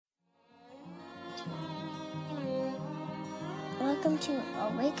welcome to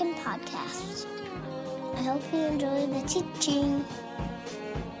Awaken Podcast. I hope you enjoy the teaching.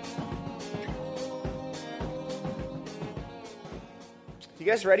 You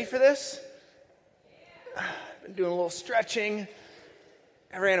guys ready for this? I've been doing a little stretching.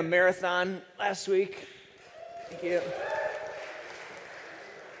 I ran a marathon last week. Thank you.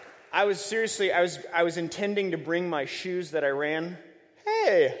 I was intending to bring my shoes that I ran.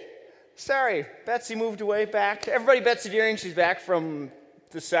 Hey, sorry, Betsy moved away back. Everybody, Betsy Deering, she's back from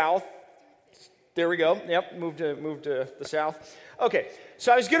the south. There we go. Yep, moved to the south. Okay,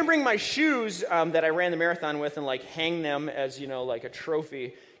 so I was going to bring my shoes that I ran the marathon with and hang them as, like a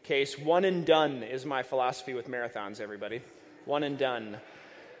trophy case. One and done is my philosophy with marathons, everybody. One and done.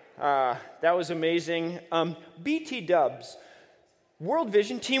 That was amazing. BT Dubs.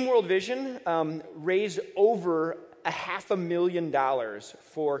 Team World Vision raised over $500,000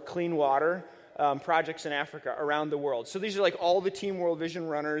 for clean water projects in Africa around the world. So these are all the Team World Vision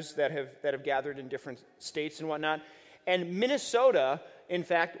runners that have gathered in different states and whatnot. And Minnesota, in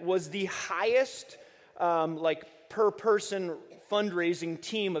fact, was the highest per person fundraising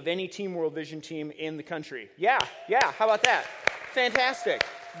team of any Team World Vision team in the country. Yeah, how about that? Fantastic.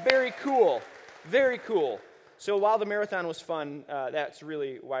 Very cool. Very cool. So while the marathon was fun, that's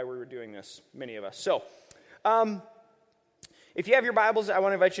really why we were doing this, many of us. So if you have your Bibles, I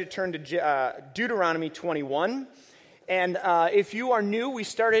want to invite you to turn to Deuteronomy 21. And if you are new, we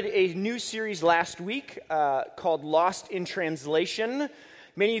started a new series last week called Lost in Translation.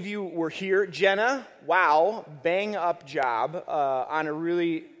 Many of you were here. Jenna, wow, bang up job on a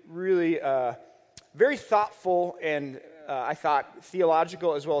really, really very thoughtful and I thought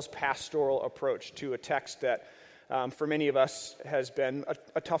theological as well as pastoral approach to a text that for many of us has been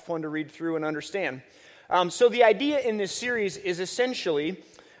a tough one to read through and understand. So the idea in this series is essentially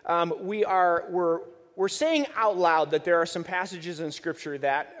we're saying out loud that there are some passages in Scripture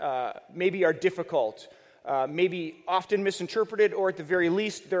that maybe are difficult, maybe often misinterpreted, or at the very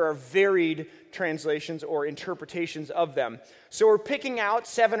least there are varied translations or interpretations of them. So we're picking out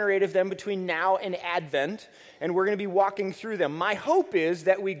 7 or 8 of them between now and Advent, and we're going to be walking through them. My hope is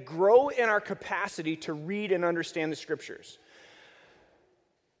that we grow in our capacity to read and understand the Scriptures.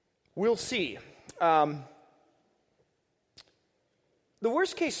 We'll see. The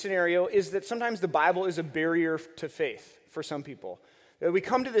worst case scenario is that sometimes the Bible is a barrier to faith for some people. We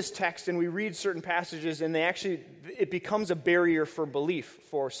come to this text and we read certain passages and it becomes a barrier for belief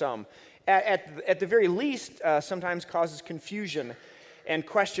for some. At the very least, sometimes causes confusion and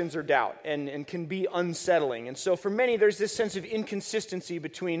questions or doubt and can be unsettling. And so for many, there's this sense of inconsistency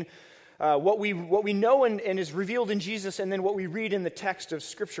between what we know and is revealed in Jesus and then what we read in the text of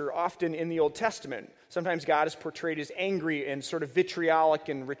Scripture, often in the Old Testament. Sometimes God is portrayed as angry and sort of vitriolic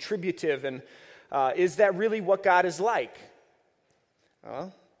and retributive. And is that really what God is like?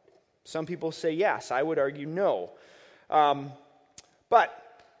 Some people say yes. I would argue no. But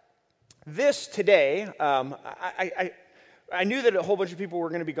this today, I knew that a whole bunch of people were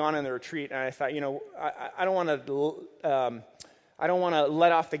going to be gone on the retreat, and I thought, I don't want to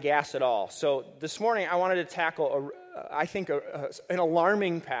let off the gas at all. So this morning, I wanted to tackle, an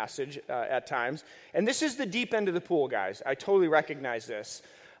alarming passage at times. And this is the deep end of the pool, guys. I totally recognize this.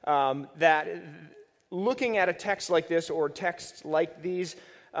 That looking at a text like this or texts like these,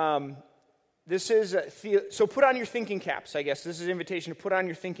 so put on your thinking caps, I guess. This is an invitation to put on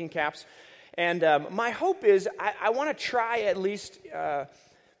your thinking caps. And my hope is I want to try at least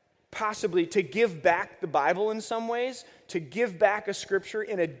possibly to give back the Bible in some ways, to give back a Scripture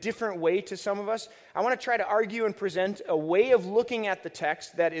in a different way to some of us. I want to try to argue and present a way of looking at the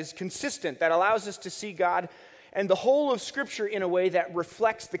text that is consistent, that allows us to see God and the whole of Scripture in a way that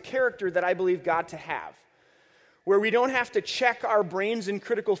reflects the character that I believe God to have, where we don't have to check our brains and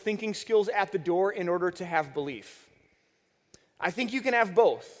critical thinking skills at the door in order to have belief. I think you can have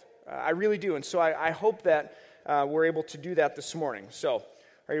both. I really do. And so I hope that we're able to do that this morning. So,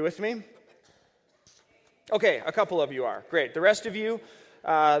 are you with me? Okay, a couple of you are. Great. The rest of you,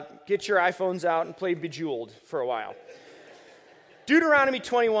 get your iPhones out and play Bejeweled for a while. Deuteronomy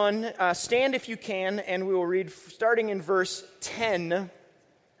 21, stand if you can, and we will read starting in verse 10,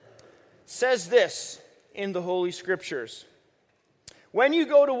 says this in the Holy Scriptures. When you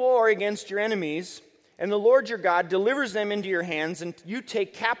go to war against your enemies, and the Lord your God delivers them into your hands, and you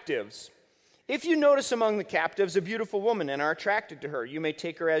take captives, if you notice among the captives a beautiful woman and are attracted to her, you may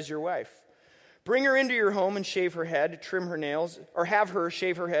take her as your wife. Bring her into your home and shave her head, trim her nails, or have her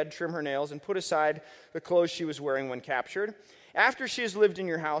shave her head, trim her nails, and put aside the clothes she was wearing when captured. After she has lived in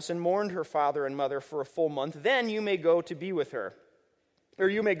your house and mourned her father and mother for a full month, then you may go to be with her. Or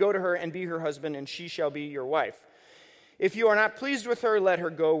you may go to her and be her husband, and she shall be your wife. If you are not pleased with her, let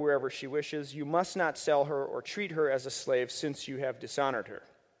her go wherever she wishes. You must not sell her or treat her as a slave, since you have dishonored her.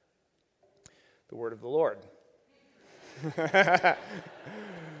 The word of the Lord.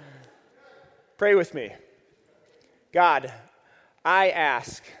 Pray with me. God, I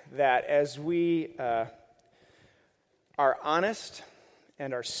ask that as we are honest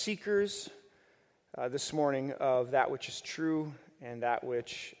and are seekers this morning of that which is true and that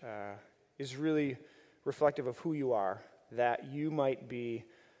which is really reflective of who you are, that you might be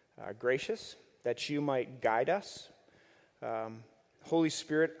gracious, that you might guide us. Holy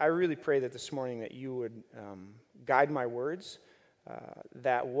Spirit, I really pray that this morning that you would guide my words,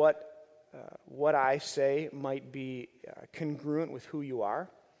 that what I say might be congruent with who you are.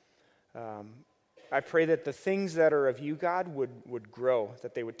 I pray that the things that are of you, God, would grow,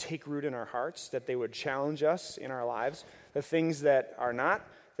 that they would take root in our hearts, that they would challenge us in our lives. The things that are not,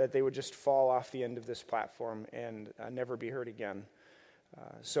 that they would just fall off the end of this platform and never be heard again.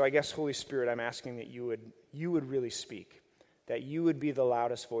 So I guess, Holy Spirit, I'm asking that you would really speak, that you would be the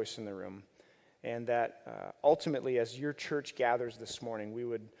loudest voice in the room, and that ultimately, as your church gathers this morning, we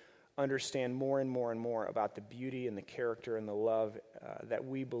would understand more and more and more about the beauty and the character and the love that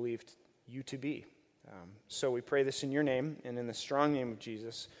we believe you to be. So we pray this in your name and in the strong name of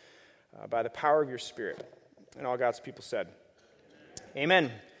Jesus, by the power of your Spirit. And all God's people said,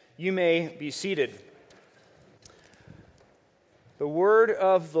 Amen. You may be seated. The word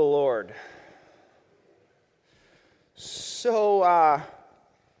of the Lord. So,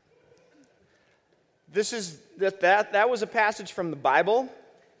 this is that was a passage from the Bible.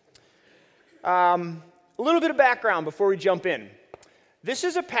 A little bit of background before we jump in. This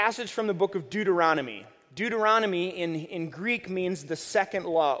is a passage from the book of Deuteronomy. Deuteronomy in Greek means the second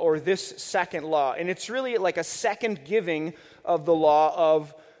law, or this second law. And it's really like a second giving of the law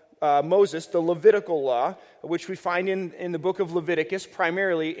of Moses, the Levitical law, which we find in the book of Leviticus,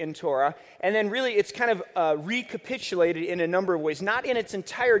 primarily in Torah. And then really it's kind of recapitulated in a number of ways. Not in its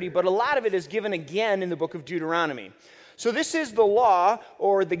entirety, but a lot of it is given again in the book of Deuteronomy. So this is the law,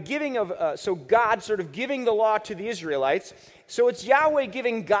 or the giving of, so God sort of giving the law to the Israelites. So it's Yahweh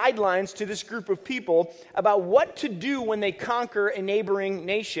giving guidelines to this group of people about what to do when they conquer a neighboring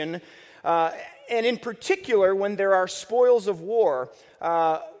nation, and in particular when there are spoils of war.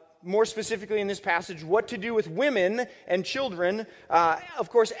 More specifically in this passage, what to do with women and children, of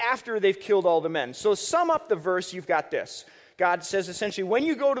course, after they've killed all the men. So sum up the verse, you've got this. God says essentially, when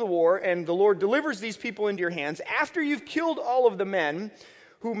you go to the war and the Lord delivers these people into your hands, after you've killed all of the men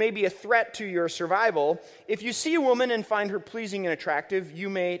who may be a threat to your survival, if you see a woman and find her pleasing and attractive, you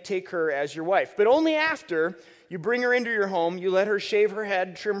may take her as your wife. But only after you bring her into your home, you let her shave her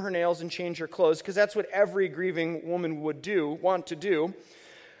head, trim her nails, and change her clothes, because that's what every grieving woman would want to do.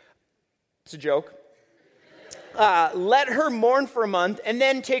 It's a joke. Let her mourn for a month, and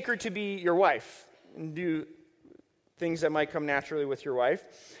then take her to be your wife, and do things that might come naturally with your wife.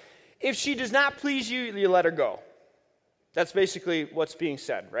 If she does not please you, you let her go. That's basically what's being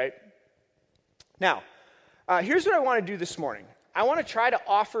said, right? Now, here's what I want to do this morning. I want to try to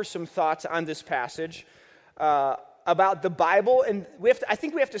offer some thoughts on this passage about the Bible, and I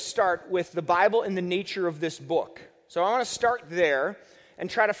think we have to start with the Bible and the nature of this book. So I want to start there and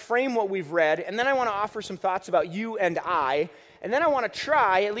try to frame what we've read, and then I want to offer some thoughts about you and I, and then I want to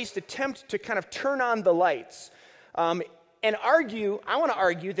try, at least attempt to kind of turn on the lights and argue, I want to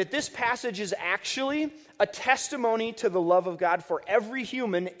argue that this passage is actually a testimony to the love of God for every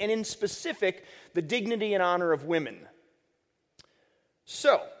human, and in specific, the dignity and honor of women.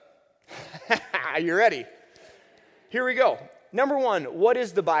 So, you ready? Here we go. Number one, what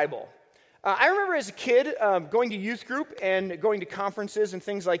is the Bible? I remember as a kid going to youth group and going to conferences and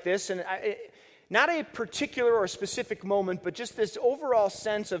things like this, and not a particular or specific moment, but just this overall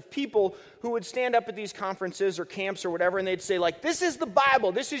sense of people who would stand up at these conferences or camps or whatever, and they'd say, like, this is the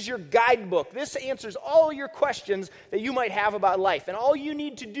Bible, this is your guidebook, this answers all your questions that you might have about life, and all you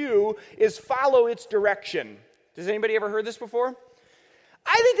need to do is follow its direction. Does anybody ever heard this before?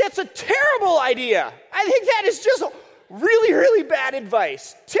 I think that's a terrible idea. I think that is just really, really bad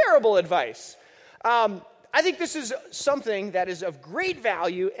advice. Terrible advice. I think this is something that is of great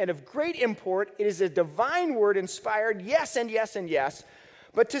value and of great import. It is a divine word inspired, yes and yes and yes.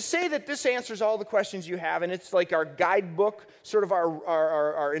 But to say that this answers all the questions you have, and it's like our guidebook, sort of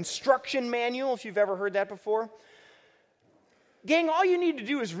our instruction manual, if you've ever heard that before. Gang, all you need to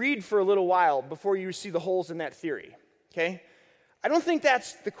do is read for a little while before you see the holes in that theory, okay? I don't think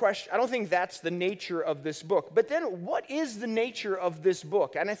that's the question. I don't think that's the nature of this book. But then what is the nature of this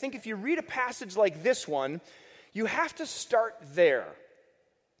book? And I think if you read a passage like this one, you have to start there.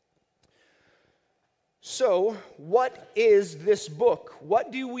 So So, what is this book?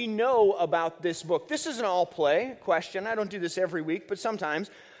 What do we know about this book? This is an all-play question. I don't do this every week, but sometimes.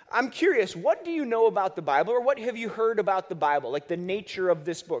 I'm curious, what do you know about the Bible, or what have you heard about the Bible, like the nature of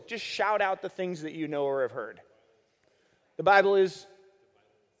this book? Just shout out the things that you know or have heard. The Bible is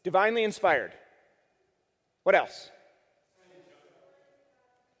divinely inspired. What else?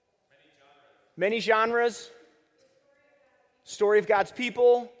 Many genres. Story of God's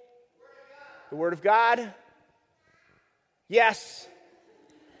people. The Word of God. Yes.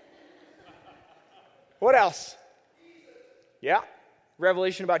 What else? Yeah.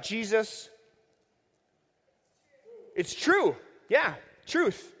 Revelation about Jesus. It's true. Yeah,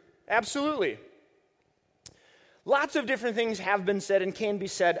 truth. Absolutely. Lots of different things have been said and can be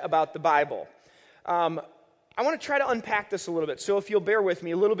said about the Bible. I want to try to unpack this a little bit. So if you'll bear with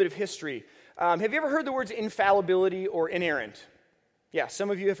me, a little bit of history. Have you ever heard the words infallibility or inerrant? Yeah, some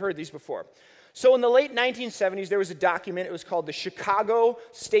of you have heard these before. So in the late 1970s, there was a document. It was called the Chicago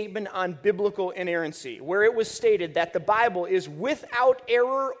Statement on Biblical Inerrancy, where it was stated that the Bible is without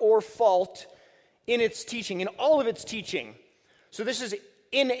error or fault in its teaching, in all of its teaching. So this is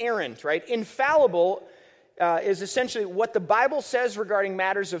inerrant, right? Infallible is essentially what the Bible says regarding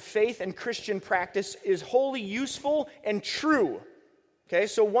matters of faith and Christian practice is wholly useful and true. Okay,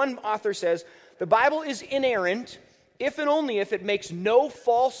 so one author says, the Bible is inerrant if and only if it makes no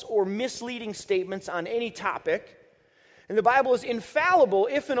false or misleading statements on any topic. And the Bible is infallible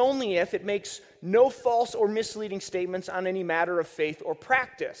if and only if it makes no false or misleading statements on any matter of faith or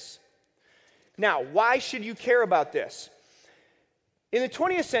practice. Now, why should you care about this? In the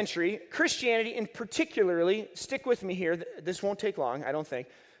 20th century, Christianity, and particularly, stick with me here, this won't take long, I don't think.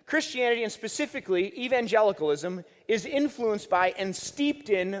 Christianity, and specifically evangelicalism, is influenced by and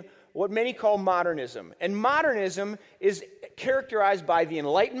steeped in what many call modernism. And modernism is characterized by the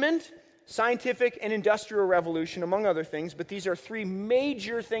Enlightenment, scientific and industrial revolution, among other things, but these are three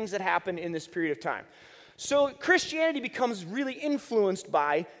major things that happen in this period of time. So Christianity becomes really influenced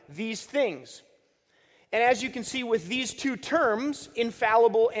by these things. And as you can see with these two terms,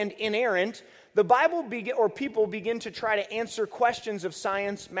 infallible and inerrant, the Bible people begin to try to answer questions of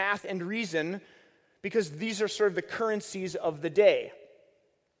science, math, and reason, because these are sort of the currencies of the day.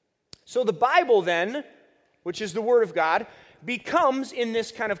 So the Bible then, which is the Word of God, becomes, in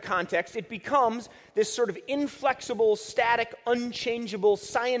this kind of context, it becomes this sort of inflexible, static, unchangeable,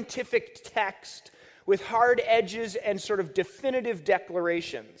 scientific text with hard edges and sort of definitive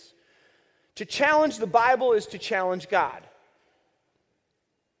declarations. To challenge the Bible is to challenge God.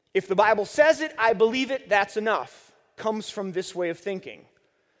 If the Bible says it, I believe it, that's enough. Comes from this way of thinking.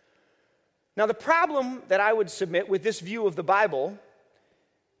 Now, the problem that I would submit with this view of the Bible,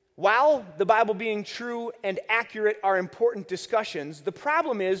 while the Bible being true and accurate are important discussions, the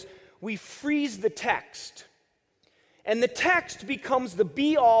problem is we freeze the text. And the text becomes the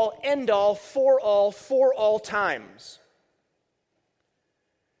be-all, end-all, for all times.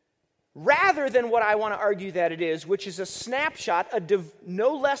 Rather than what I want to argue that it is, which is a snapshot,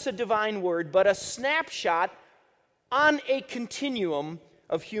 no less a divine word, but a snapshot on a continuum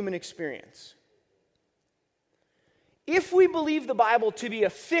of human experience. If we believe the Bible to be a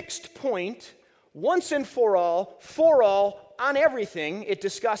fixed point, once and for all, on everything it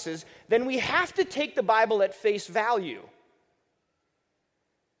discusses, then we have to take the Bible at face value.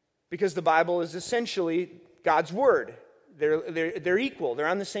 Because the Bible is essentially God's Word. They're equal. They're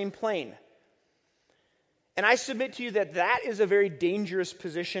on the same plane. And I submit to you that that is a very dangerous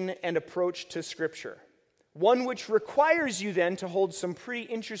position and approach to Scripture. One which requires you then to hold some pretty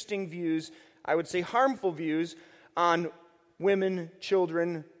interesting views, I would say harmful views, on women,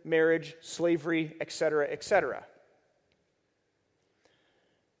 children, marriage, slavery, etc., etc.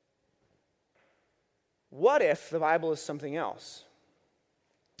 What if the Bible is something else?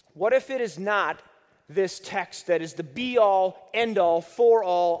 What if it is not this text that is the be-all, end-all,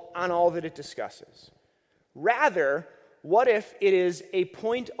 for-all on all that it discusses? Rather, what if it is a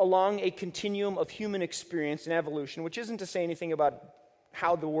point along a continuum of human experience and evolution, which isn't to say anything about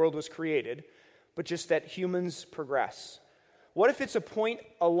how the world was created, but just that humans progress? What if it's a point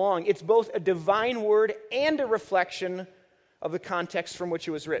along, it's both a divine word and a reflection of the context from which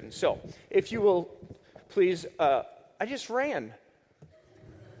it was written? So, if you will, please, I just ran.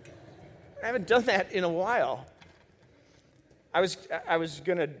 I haven't done that in a while. I was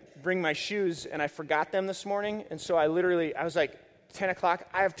going to bring my shoes, and I forgot them this morning, and so I was like, 10 o'clock,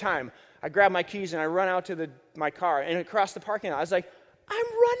 I have time. I grab my keys, and I run out to my car, and across the parking lot, I was like, I'm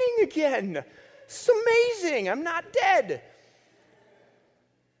running again. It's amazing. I'm not dead.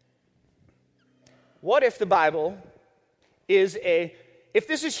 What if the Bible is a if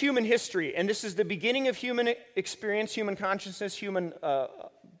this is human history, and this is the beginning of human experience, human consciousness,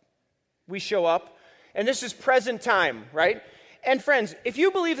 we show up, and this is present time, right? And friends, if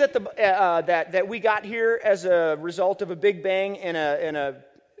you believe that that we got here as a result of a Big Bang and a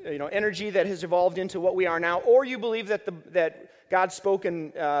energy that has evolved into what we are now, or you believe that God spoke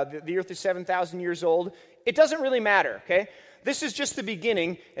and the earth is 7,000 years old, it doesn't really matter, okay? This is just the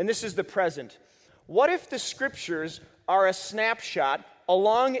beginning, and this is the present. What if the scriptures are a snapshot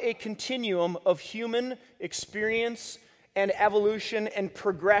along a continuum of human experience and evolution and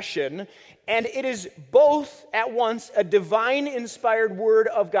progression, and it is both at once a divine inspired word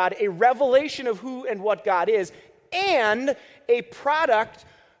of God, a revelation of who and what God is, and a product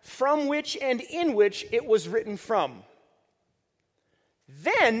from which and in which it was written from?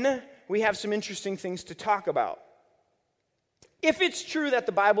 Then we have some interesting things to talk about. If it's true that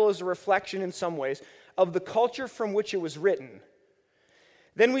the Bible is a reflection in some ways of the culture from which it was written,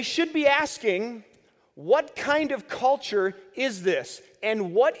 then we should be asking, what kind of culture is this?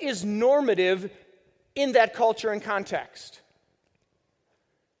 And what is normative in that culture and context?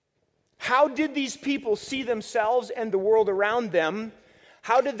 How did these people see themselves and the world around them?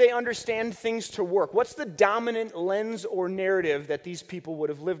 How did they understand things to work? What's the dominant lens or narrative that these people would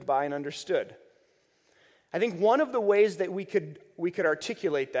have lived by and understood? I think one of the ways that we could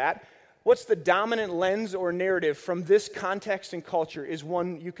articulate that, what's the dominant lens or narrative from this context and culture, is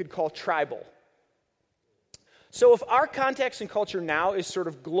one you could call tribal. So if our context and culture now is sort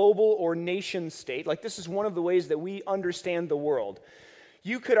of global or nation state, like this is one of the ways that we understand the world,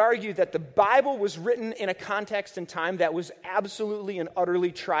 you could argue that the Bible was written in a context and time that was absolutely and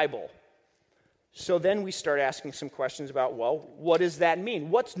utterly tribal. So then we start asking some questions about, well, what does that mean?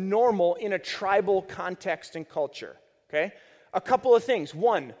 What's normal in a tribal context and culture? Okay? A couple of things.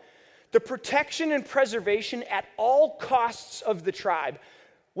 One, the protection and preservation at all costs of the tribe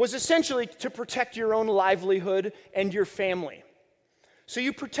was essentially to protect your own livelihood and your family. So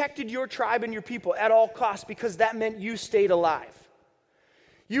you protected your tribe and your people at all costs because that meant you stayed alive.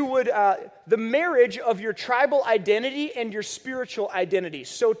 You would, the marriage of your tribal identity and your spiritual identity.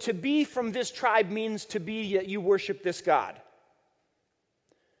 So to be from this tribe means to be that you worship this God.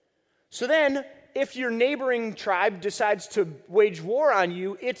 So then, if your neighboring tribe decides to wage war on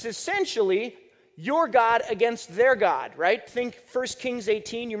you, it's essentially your God against their God, right? Think 1 Kings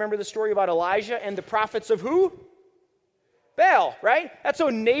 18. You remember the story about Elijah and the prophets of who? Baal, right? That's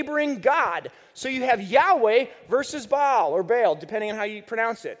a neighboring God. So you have Yahweh versus Baal or Baal, depending on how you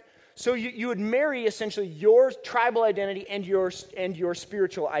pronounce it. So you would marry essentially your tribal identity and your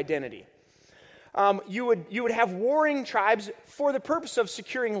spiritual identity. You would have warring tribes for the purpose of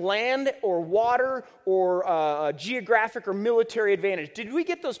securing land or water or geographic or military advantage. Did we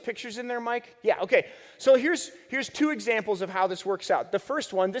get those pictures in there, Mike? Yeah, okay. So here's two examples of how this works out. The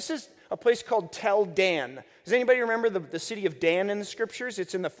first one, this is a place called Tel Dan. Does anybody remember the city of Dan in the scriptures?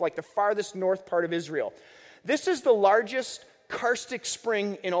 It's in the farthest north part of Israel. This is the largest karstic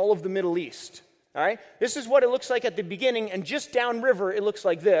spring in all of the Middle East. All right? This is what it looks like at the beginning, and just downriver it looks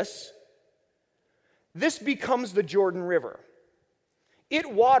like this. This becomes the Jordan River.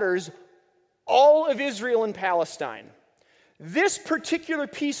 It waters all of Israel and Palestine. This particular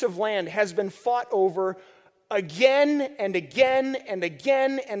piece of land has been fought over again and again and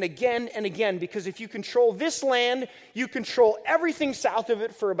again and again and again, because if you control this land, you control everything south of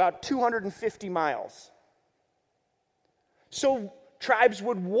it for about 250 miles. So tribes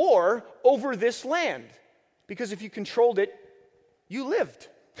would war over this land, because if you controlled it, you lived,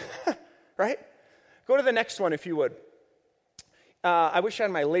 right? Go to the next one, if you would. I wish I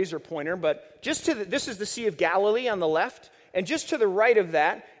had my laser pointer, but this is the Sea of Galilee on the left, and just to the right of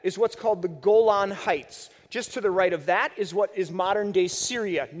that is what's called the Golan Heights. Just to the right of that is what is modern-day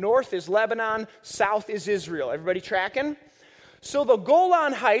Syria. North is Lebanon, south is Israel. Everybody tracking? So the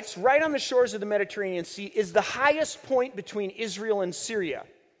Golan Heights, right on the shores of the Mediterranean Sea, is the highest point between Israel and Syria.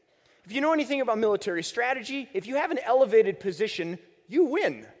 If you know anything about military strategy, if you have an elevated position, you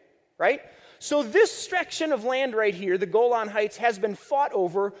win, right? So this section of land right here, the Golan Heights, has been fought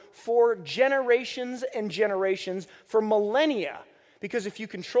over for generations and generations, for millennia. Because if you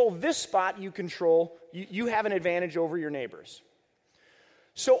control this spot, you have an advantage over your neighbors.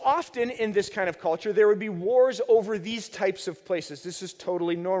 So often in this kind of culture, there would be wars over these types of places. This is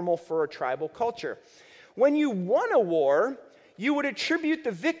totally normal for a tribal culture. When you won a war, you would attribute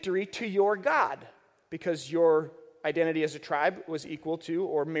the victory to your God, because your identity as a tribe was equal to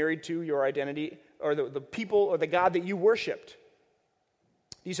or married to your identity or the people or the God that you worshipped.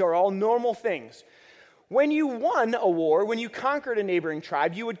 These are all normal things. When you won a war, when you conquered a neighboring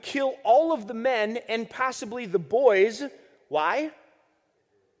tribe, you would kill all of the men and possibly the boys. Why?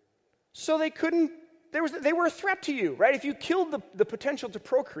 So they were a threat to you, right? If you killed the potential to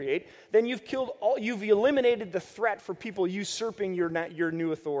procreate, then you've eliminated the threat for people usurping your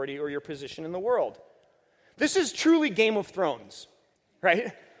new authority or your position in the world. This is truly Game of Thrones,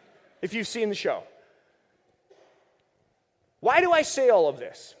 right? If you've seen the show. Why do I say all of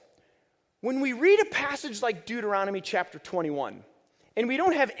this? When we read a passage like Deuteronomy chapter 21, and we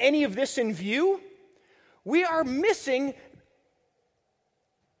don't have any of this in view, we're missing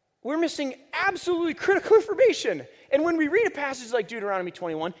absolutely critical information. And when we read a passage like Deuteronomy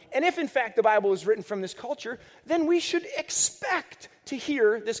 21, and if in fact the Bible is written from this culture, then we should expect to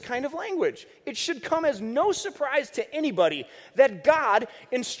hear this kind of language. It should come as no surprise to anybody that God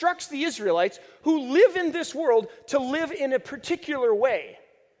instructs the Israelites who live in this world to live in a particular way.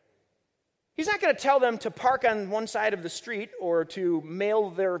 He's not going to tell them to park on one side of the street or to mail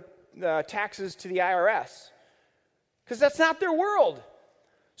their taxes to the IRS, because that's not their world.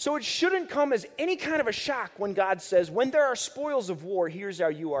 So it shouldn't come as any kind of a shock when God says, when there are spoils of war, here's how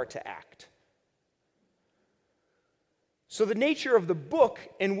you are to act. So the nature of the book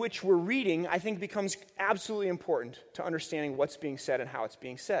in which we're reading, I think, becomes absolutely important to understanding what's being said and how it's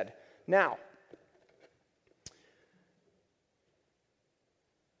being said. Now,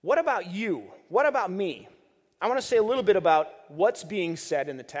 what about you? What about me? I want to say a little bit about what's being said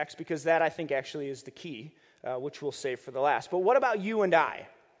in the text, because that, I think, actually is the key, which we'll save for the last. But what about you and I?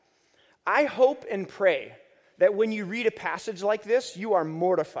 I hope and pray that when you read a passage like this, you are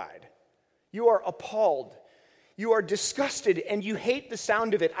mortified. You are appalled. You are disgusted, and you hate the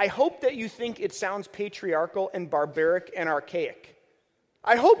sound of it. I hope that you think it sounds patriarchal and barbaric and archaic.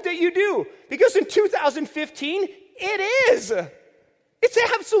 I hope that you do, because in 2015, it is. It's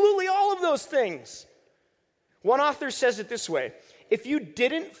absolutely all of those things. One author says it this way: if you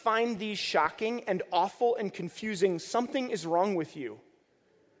didn't find these shocking and awful and confusing, something is wrong with you.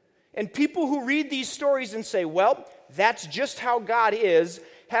 And people who read these stories and say, well, that's just how God is,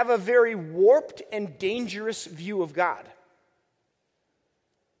 have a very warped and dangerous view of God.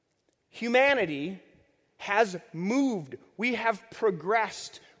 Humanity has moved. We have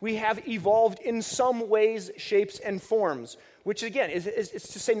progressed. We have evolved in some ways, shapes, and forms, which again is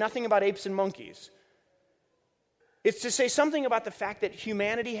to say nothing about apes and monkeys. It's to say something about the fact that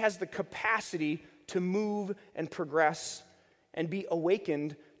humanity has the capacity to move and progress and be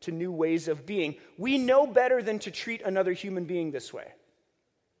awakened to new ways of being. We know better than to treat another human being this way.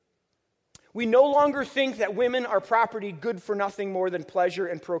 We no longer think that women are property good for nothing more than pleasure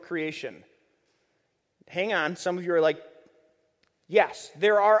and procreation. Hang on, some of you are like, yes,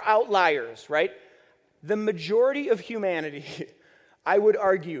 there are outliers, right? The majority of humanity, I would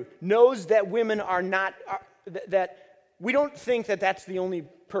argue, knows that women are not, that we don't think that that's the only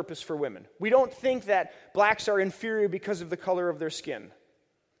purpose for women. We don't think that blacks are inferior because of the color of their skin.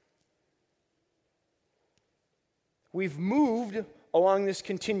 We've moved along this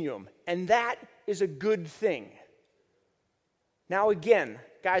continuum, and that is a good thing. Now again,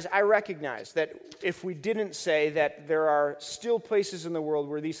 guys, I recognize that if we didn't say that there are still places in the world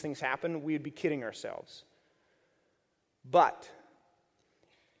where these things happen, we'd be kidding ourselves. But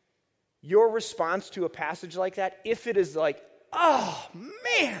your response to a passage like that, if it is like, oh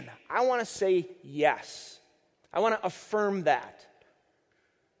man, I want to say yes. I want to affirm that.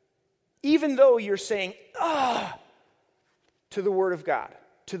 Even though you're saying, to the Word of God,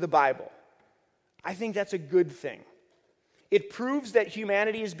 to the Bible, I think that's a good thing. It proves that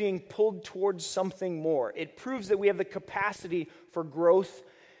humanity is being pulled towards something more. It proves that we have the capacity for growth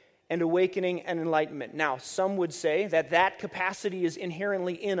and awakening and enlightenment. Now, some would say that that capacity is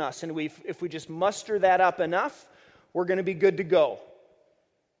inherently in us, and if we just muster that up enough, we're going to be good to go.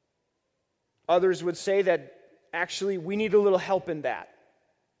 Others would say that actually we need a little help in that.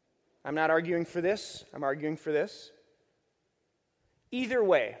 I'm not arguing for this. I'm arguing for this. Either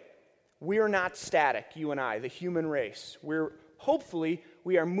way, we are not static, you and I, the human race. Hopefully,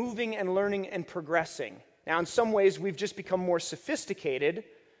 we are moving and learning and progressing. Now, in some ways, we've just become more sophisticated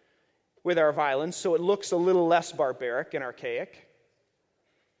with our violence, so it looks a little less barbaric and archaic.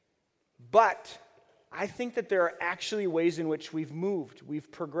 But I think that there are actually ways in which we've moved,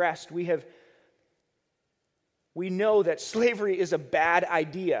 we've progressed, we know that slavery is a bad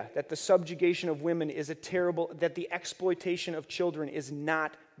idea, that the subjugation of women is that the exploitation of children is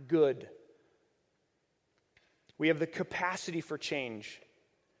not good. We have the capacity for change.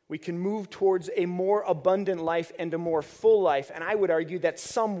 We can move towards a more abundant life and a more full life, and I would argue that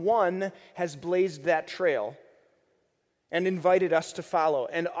someone has blazed that trail and invited us to follow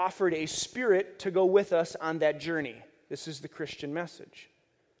and offered a spirit to go with us on that journey. This is the Christian message.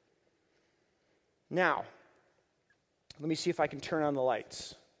 Now, let me see if I can turn on the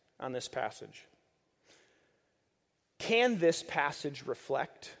lights. on this passage. Can this passage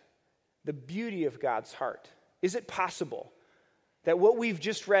reflect the beauty of God's heart? Is it possible that what we've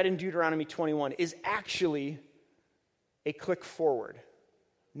just read in Deuteronomy 21 is actually a click forward,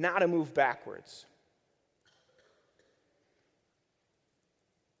 not a move backwards?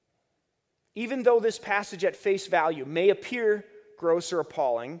 Even though this passage at face value may appear gross or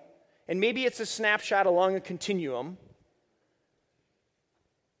appalling, and maybe it's a snapshot along a continuum,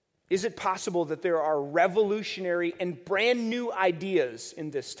 is it possible that there are revolutionary and brand new ideas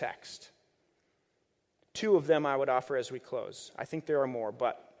in this text? Two of them I would offer as we close. I think there are more,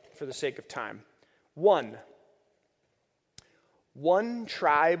 but for the sake of time. One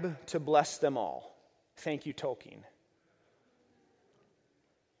tribe to bless them all. Thank you, Tolkien.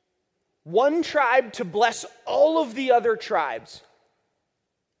 One tribe to bless all of the other tribes.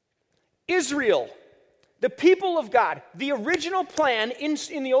 Israel, the people of God, the original plan in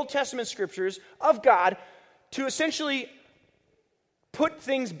the Old Testament scriptures of God to essentially put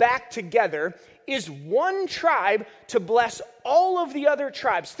things back together is one tribe to bless all of the other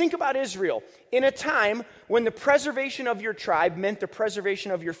tribes. Think about Israel. In a time when the preservation of your tribe meant the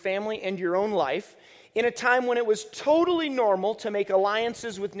preservation of your family and your own life, in a time when it was totally normal to make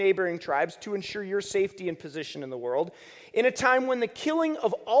alliances with neighboring tribes to ensure your safety and position in the world, in a time when the killing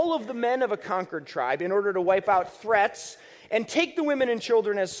of all of the men of a conquered tribe in order to wipe out threats and take the women and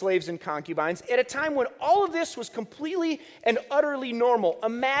children as slaves and concubines, at a time when all of this was completely and utterly normal,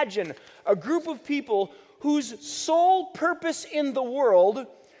 imagine a group of people whose sole purpose in the world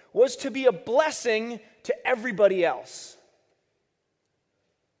was to be a blessing to everybody else,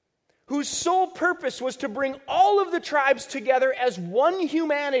 whose sole purpose was to bring all of the tribes together as one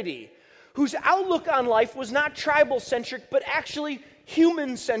humanity, whose outlook on life was not tribal-centric, but actually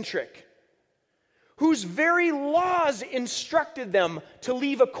human-centric, whose very laws instructed them to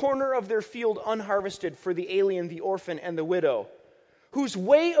leave a corner of their field unharvested for the alien, the orphan, and the widow, whose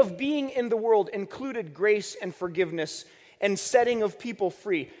way of being in the world included grace and forgiveness and setting of people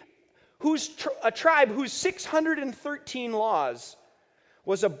free, a tribe whose 613 laws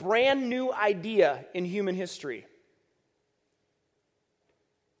was a brand new idea in human history.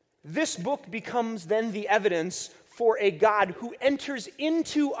 This book becomes then the evidence for a God who enters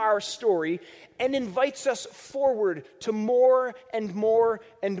into our story and invites us forward to more and more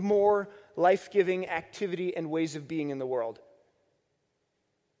and more life-giving activity and ways of being in the world.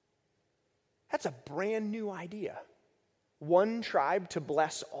 That's a brand new idea. One tribe to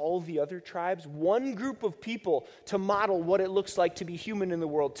bless all the other tribes, one group of people to model what it looks like to be human in the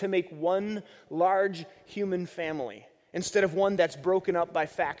world, to make one large human family, instead of one that's broken up by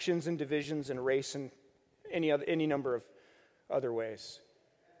factions and divisions and race and any number of other ways.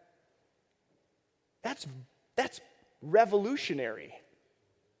 That's revolutionary.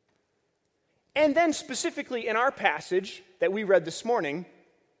 And then specifically in our passage that we read this morning,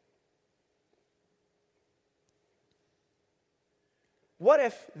 what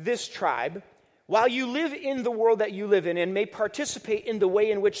if this tribe, while you live in the world that you live in and may participate in the way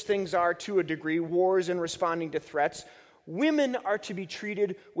in which things are to a degree, wars and responding to threats, women are to be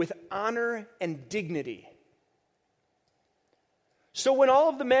treated with honor and dignity. So when all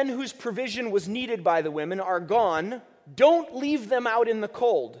of the men whose provision was needed by the women are gone, don't leave them out in the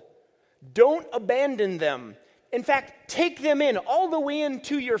cold. Don't abandon them. In fact, take them in all the way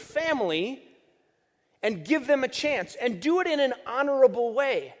into your family and give them a chance, and do it in an honorable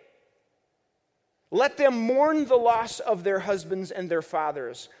way. Let them mourn the loss of their husbands and their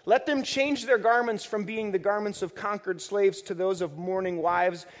fathers. Let them change their garments from being the garments of conquered slaves to those of mourning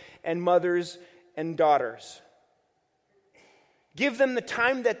wives and mothers and daughters. Give them the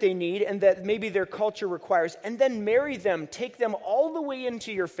time that they need and that maybe their culture requires, and then marry them. Take them all the way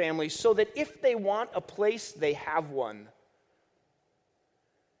into your family so that if they want a place, they have one.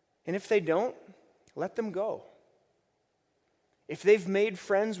 And if they don't, let them go. If they've made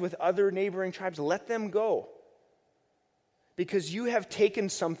friends with other neighboring tribes, let them go. Because you have taken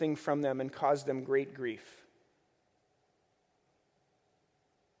something from them and caused them great grief.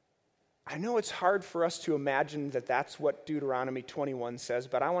 I know it's hard for us to imagine that that's what Deuteronomy 21 says,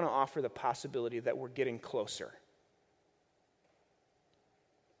 but I want to offer the possibility that we're getting closer.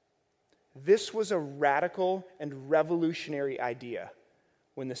 This was a radical and revolutionary idea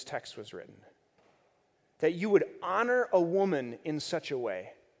when this text was written. That you would honor a woman in such a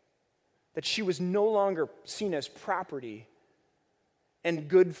way that she was no longer seen as property and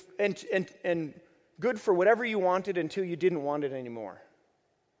good and good for whatever you wanted until you didn't want it anymore.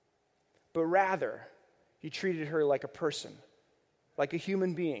 But rather, you treated her like a person, like a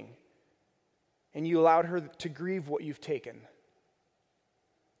human being, and you allowed her to grieve what you've taken.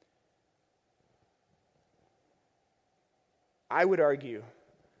 I would argue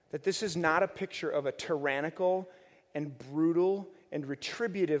that this is not a picture of a tyrannical and brutal and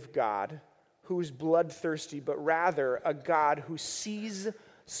retributive God who is bloodthirsty, but rather a God who sees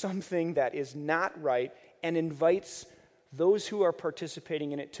something that is not right and invites those who are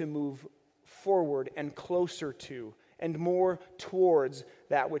participating in it to move forward and closer to and more towards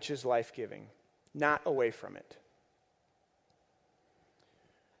that which is life-giving, not away from it.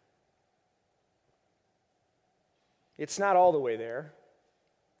 It's not all the way there,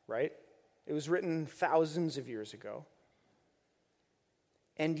 right? It was written thousands of years ago.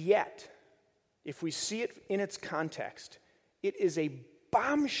 And yet, if we see it in its context, it is a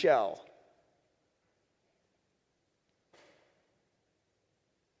bombshell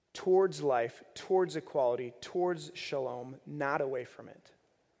towards life, towards equality, towards shalom, not away from it.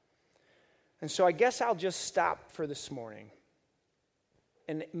 And so I guess I'll just stop for this morning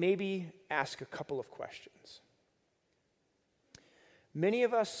and maybe ask a couple of questions. Many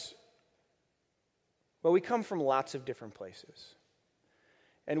of us, well, we come from lots of different places.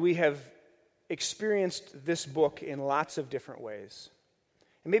 And we have experienced this book in lots of different ways.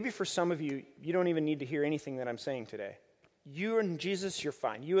 And maybe for some of you, you don't even need to hear anything that I'm saying today. You and Jesus, you're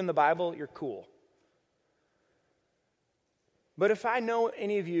fine. You and the Bible, you're cool. But if I know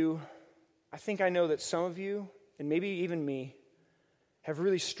any of you, I think I know that some of you, and maybe even me, have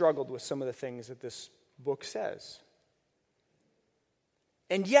really struggled with some of the things that this book says.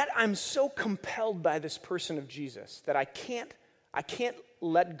 And yet I'm so compelled by this person of Jesus that I can't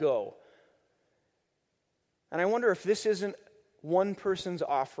let go. And I wonder if this isn't one person's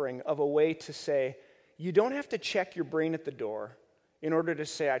offering of a way to say, you don't have to check your brain at the door in order to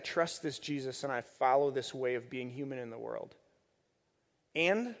say, I trust this Jesus and I follow this way of being human in the world.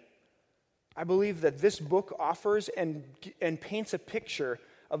 And I believe that this book offers and paints a picture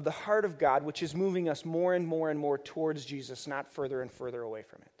of the heart of God, which is moving us more and more and more towards Jesus, not further and further away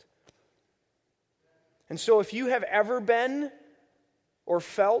from it. And so if you have ever been or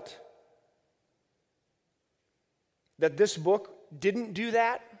felt that this book didn't do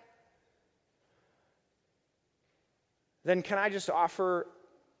that, then can I just offer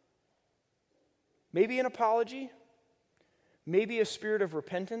maybe an apology, maybe a spirit of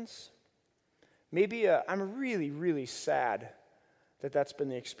repentance, maybe I'm really, really sad that that's been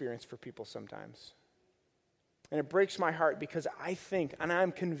the experience for people sometimes. And it breaks my heart because I think, and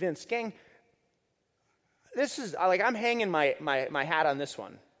I'm convinced, gang, this is, like, I'm hanging my hat on this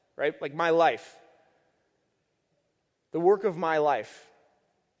one, right? Like, my life, the work of my life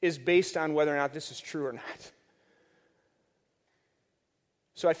is based on whether or not this is true or not.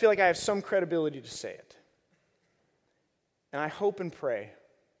 So I feel like I have some credibility to say it. And I hope and pray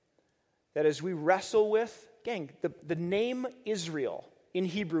that as we wrestle with, gang, the name Israel in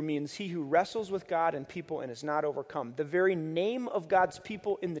Hebrew means he who wrestles with God and people and is not overcome. The very name of God's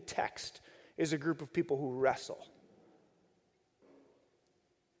people in the text is a group of people who wrestle.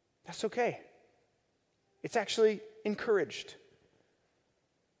 That's okay. It's actually encouraged.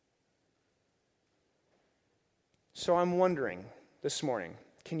 So I'm wondering this morning,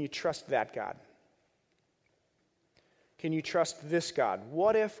 can you trust that God? Can you trust this God?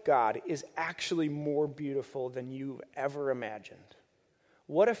 What if God is actually more beautiful than you've ever imagined?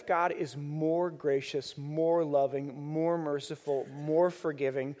 What if God is more gracious, more loving, more merciful, more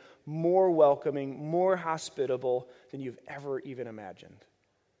forgiving, more welcoming, more hospitable than you've ever even imagined?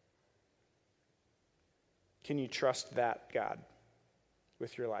 Can you trust that God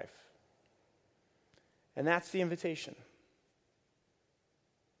with your life? And that's the invitation.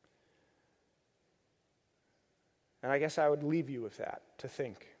 And I guess I would leave you with that to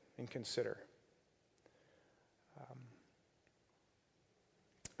think and consider.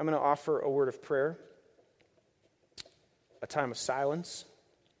 I'm going to offer a word of prayer, a time of silence,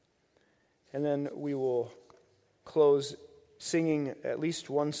 and then we will close singing at least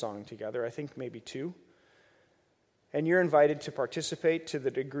one song together, I think maybe two. And you're invited to participate to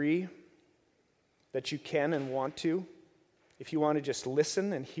the degree that you can and want to. If you want to just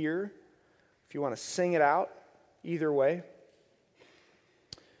listen and hear, if you want to sing it out, either way.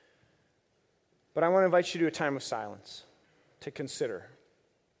 But I want to invite you to a time of silence to consider.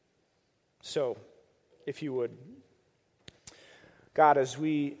 So, if you would, God, as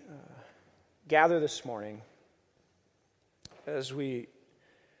we gather this morning, as we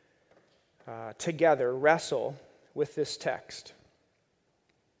together wrestle with this text,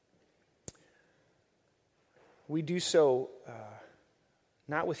 we do so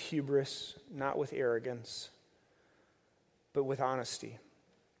not with hubris, not with arrogance, but with honesty.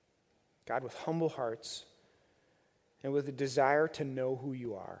 God, with humble hearts and with a desire to know who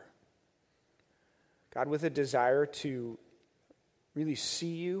you are. God, with a desire to really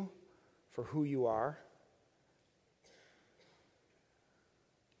see you for who you are.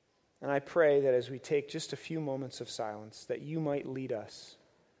 And I pray that as we take just a few moments of silence, that you might lead us.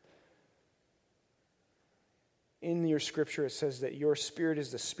 In your scripture, it says that your Spirit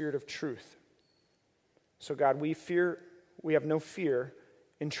is the Spirit of truth. So God, we have no fear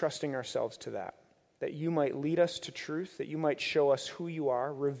in trusting ourselves to that you might lead us to truth, that you might show us who you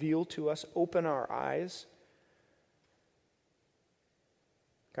are, reveal to us, open our eyes.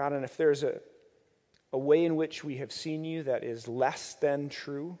 God, and if there's a way in which we have seen you that is less than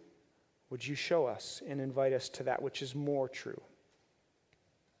true, would you show us and invite us to that which is more true,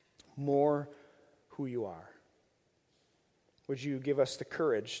 more who you are? Would you give us the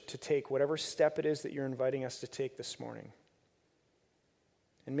courage to take whatever step it is that you're inviting us to take this morning?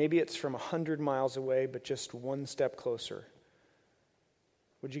 And maybe it's from 100 miles away, but just one step closer.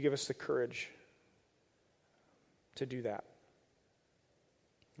 Would you give us the courage to do that?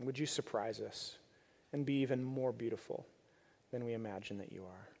 And would you surprise us and be even more beautiful than we imagine that you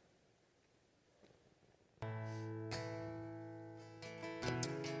are?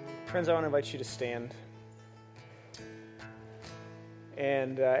 Friends, I want to invite you to stand.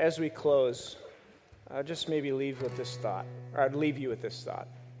 And as we close, I'll just maybe leave with this thought, or I'd leave you with this thought.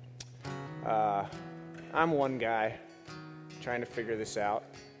 I'm one guy trying to figure this out.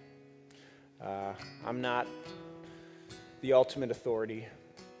 I'm not the ultimate authority,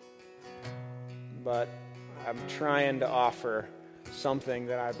 but I'm trying to offer something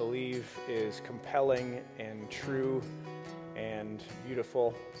that I believe is compelling and true and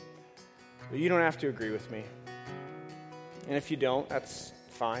beautiful. But you don't have to agree with me. And if you don't, that's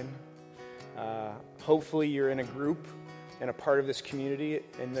fine. Hopefully you're in a group and a part of this community,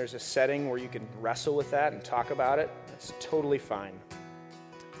 and there's a setting where you can wrestle with that and talk about it. That's totally fine.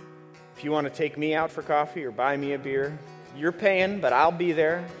 If you want to take me out for coffee or buy me a beer, you're paying, but I'll be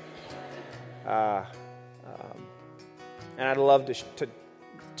there. And I'd love to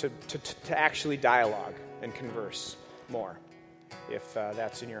actually dialogue and converse more, if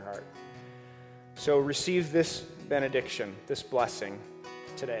that's in your heart. So receive this benediction, this blessing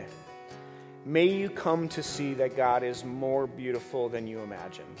today. May you come to see that God is more beautiful than you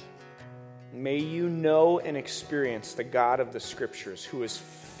imagined. May you know and experience the God of the Scriptures, who is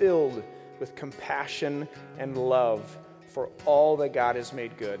filled with compassion and love for all that God has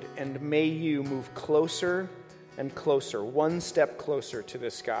made good. And may you move closer and closer, one step closer to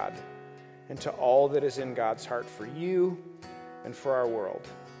this God and to all that is in God's heart for you and for our world.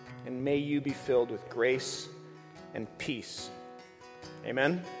 And may you be filled with grace and peace.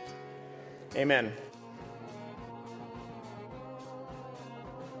 Amen? Amen.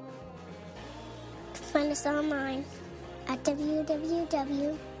 Find us online at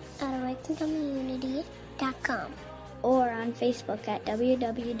www.awakencommunity.com or on Facebook at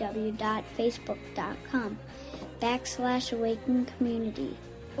www.facebook.com/awakencommunity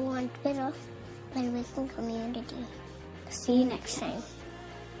or on Twitter at Awaken Community. See you next time.